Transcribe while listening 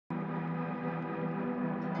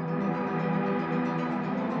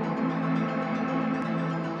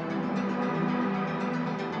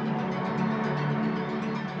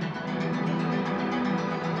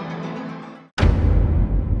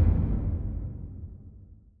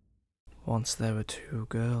Once there were two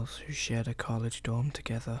girls who shared a college dorm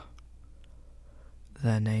together.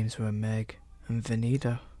 Their names were Meg and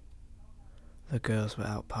Venida. The girls were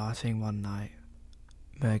out partying one night.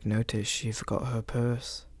 Meg noticed she forgot her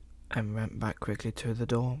purse and went back quickly to the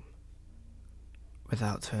dorm.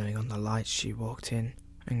 Without turning on the lights, she walked in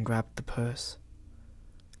and grabbed the purse.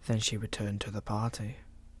 Then she returned to the party.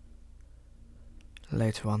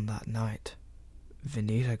 Later on that night,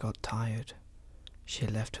 Venida got tired. She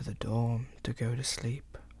left to the dorm to go to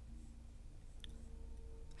sleep.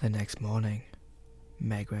 The next morning,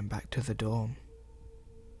 Meg went back to the dorm.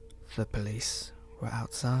 The police were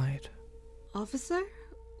outside. Officer?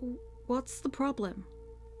 What's the problem?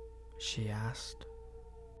 She asked.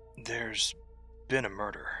 There's been a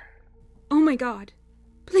murder. Oh my god.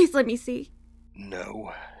 Please let me see.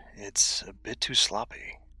 No, it's a bit too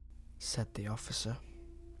sloppy, said the officer.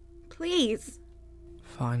 Please.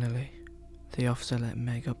 Finally, the officer let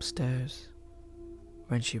Meg upstairs.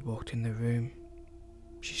 When she walked in the room,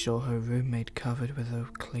 she saw her roommate covered with a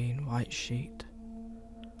clean white sheet.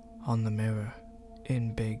 On the mirror,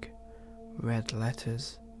 in big, red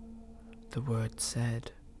letters, the word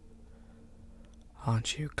said,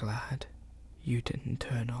 "Aren't you glad you didn't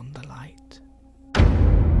turn on the light?"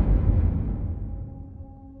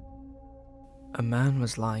 A man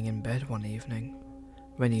was lying in bed one evening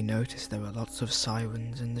when he noticed there were lots of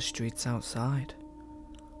sirens in the streets outside,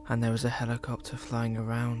 and there was a helicopter flying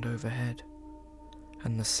around overhead,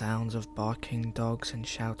 and the sounds of barking dogs and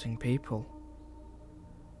shouting people.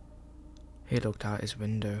 He looked out his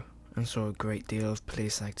window and saw a great deal of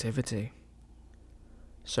police activity,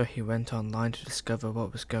 so he went online to discover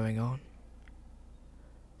what was going on.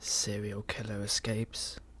 "Serial killer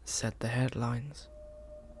escapes," said the headlines.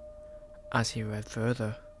 As he read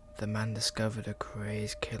further, the man discovered a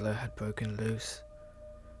crazed killer had broken loose,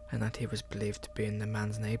 and that he was believed to be in the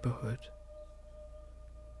man's neighborhood.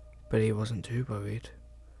 But he wasn't too worried.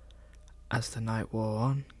 As the night wore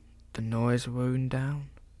on, the noise wound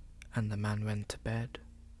down, and the man went to bed.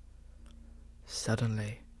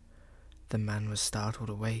 Suddenly, the man was startled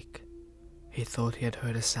awake. He thought he had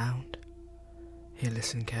heard a sound. He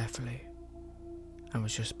listened carefully, and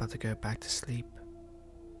was just about to go back to sleep,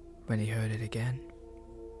 when he heard it again.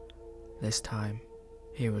 This time,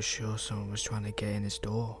 he was sure someone was trying to get in his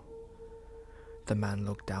door. The man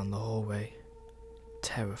looked down the hallway,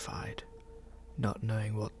 terrified, not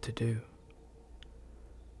knowing what to do.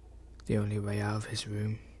 The only way out of his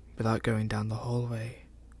room, without going down the hallway,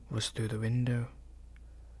 was through the window.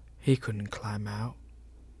 He couldn't climb out,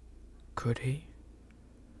 could he?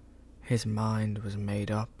 His mind was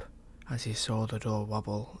made up as he saw the door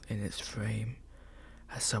wobble in its frame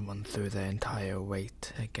as someone threw their entire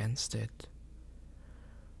weight against it.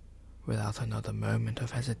 Without another moment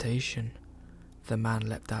of hesitation, the man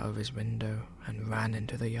leapt out of his window and ran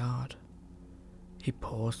into the yard. He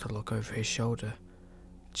paused to look over his shoulder,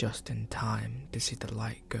 just in time to see the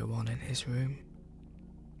light go on in his room,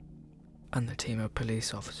 and the team of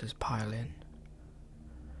police officers pile in.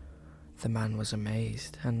 The man was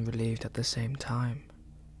amazed and relieved at the same time,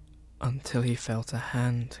 until he felt a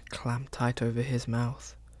hand clamped tight over his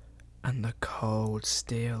mouth and the cold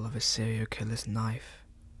steel of a serial killer's knife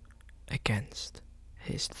against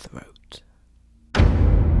his throat.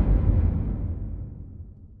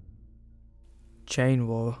 Jane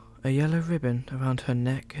wore a yellow ribbon around her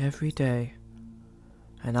neck every day,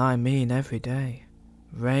 and I mean every day,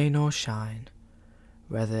 rain or shine,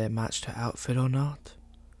 whether it matched her outfit or not.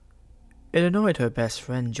 It annoyed her best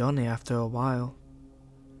friend Johnny after a while.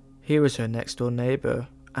 He was her next door neighbour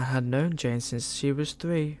and had known Jane since she was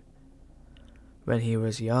 3. When he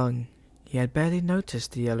was young, he had barely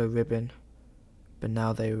noticed the yellow ribbon, but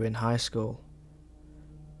now they were in high school.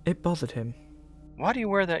 It bothered him. Why do you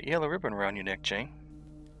wear that yellow ribbon around your neck, Jane?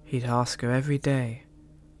 He'd ask her every day,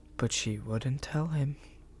 but she wouldn't tell him.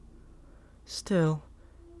 Still,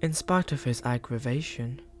 in spite of his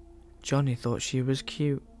aggravation, Johnny thought she was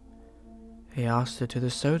cute. He asked her to the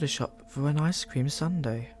soda shop for an ice cream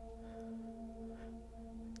sundae.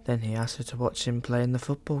 Then he asked her to watch him play in the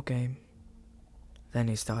football game. Then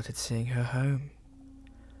he started seeing her home.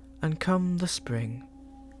 And come the spring,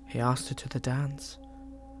 he asked her to the dance.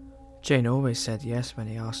 Jane always said yes when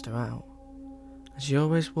he asked her out, and she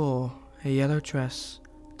always wore a yellow dress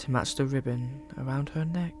to match the ribbon around her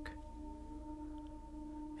neck.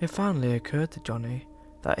 It finally occurred to Johnny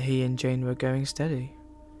that he and Jane were going steady,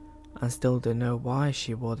 and still didn't know why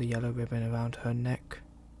she wore the yellow ribbon around her neck.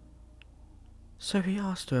 So he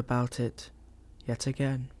asked her about it yet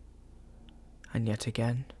again, and yet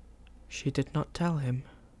again she did not tell him.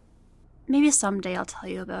 Maybe someday I'll tell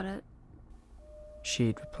you about it.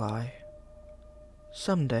 She'd reply.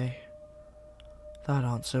 Someday. That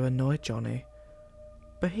answer annoyed Johnny,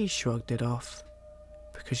 but he shrugged it off,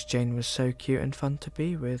 because Jane was so cute and fun to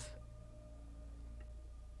be with.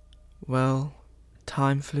 Well,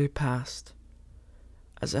 time flew past,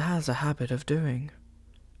 as it has a habit of doing,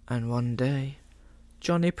 and one day,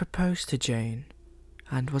 Johnny proposed to Jane,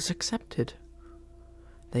 and was accepted.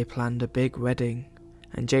 They planned a big wedding,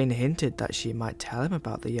 and Jane hinted that she might tell him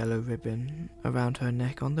about the yellow ribbon around her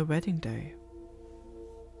neck on the wedding day.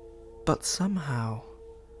 But somehow,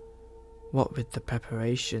 what with the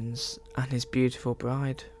preparations and his beautiful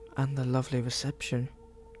bride and the lovely reception,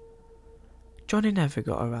 Johnny never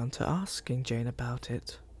got around to asking Jane about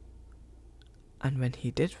it. And when he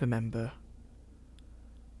did remember,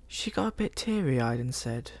 she got a bit teary-eyed and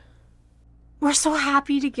said, "We're so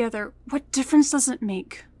happy together. What difference does it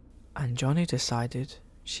make?" And Johnny decided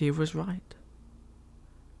she was right.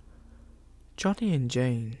 Johnny and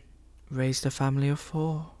Jane raised a family of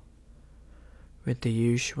 4, with the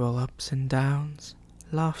usual ups and downs,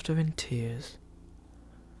 laughter and tears.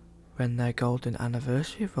 When their golden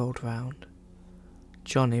anniversary rolled round,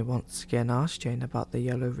 Johnny once again asked Jane about the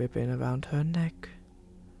yellow ribbon around her neck.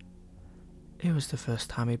 It was the first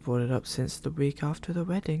time he brought it up since the week after the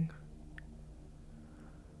wedding.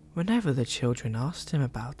 Whenever the children asked him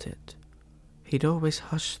about it, he'd always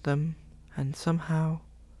hush them, and somehow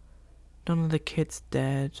none of the kids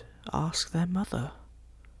dared ask their mother.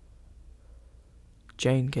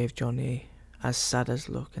 Jane gave Johnny as sad as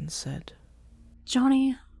look and said,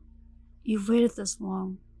 "Johnny, you've waited this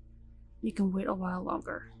long. You can wait a while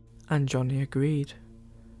longer." And Johnny agreed.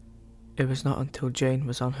 It was not until Jane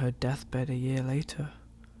was on her deathbed a year later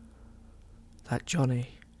that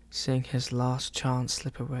Johnny, seeing his last chance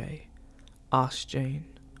slip away, asked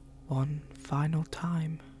Jane one final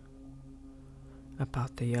time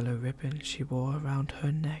about the yellow ribbon she wore around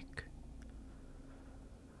her neck.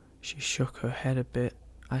 She shook her head a bit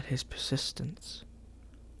at his persistence,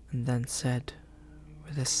 and then said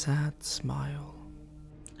with a sad smile,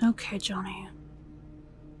 "Okay, Johnny.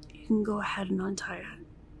 You can go ahead and untie it."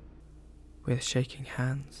 With shaking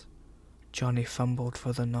hands, Johnny fumbled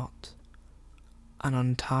for the knot and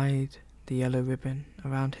untied the yellow ribbon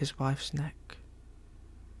around his wife's neck.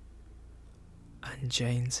 And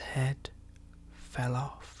Jane's head fell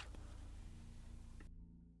off.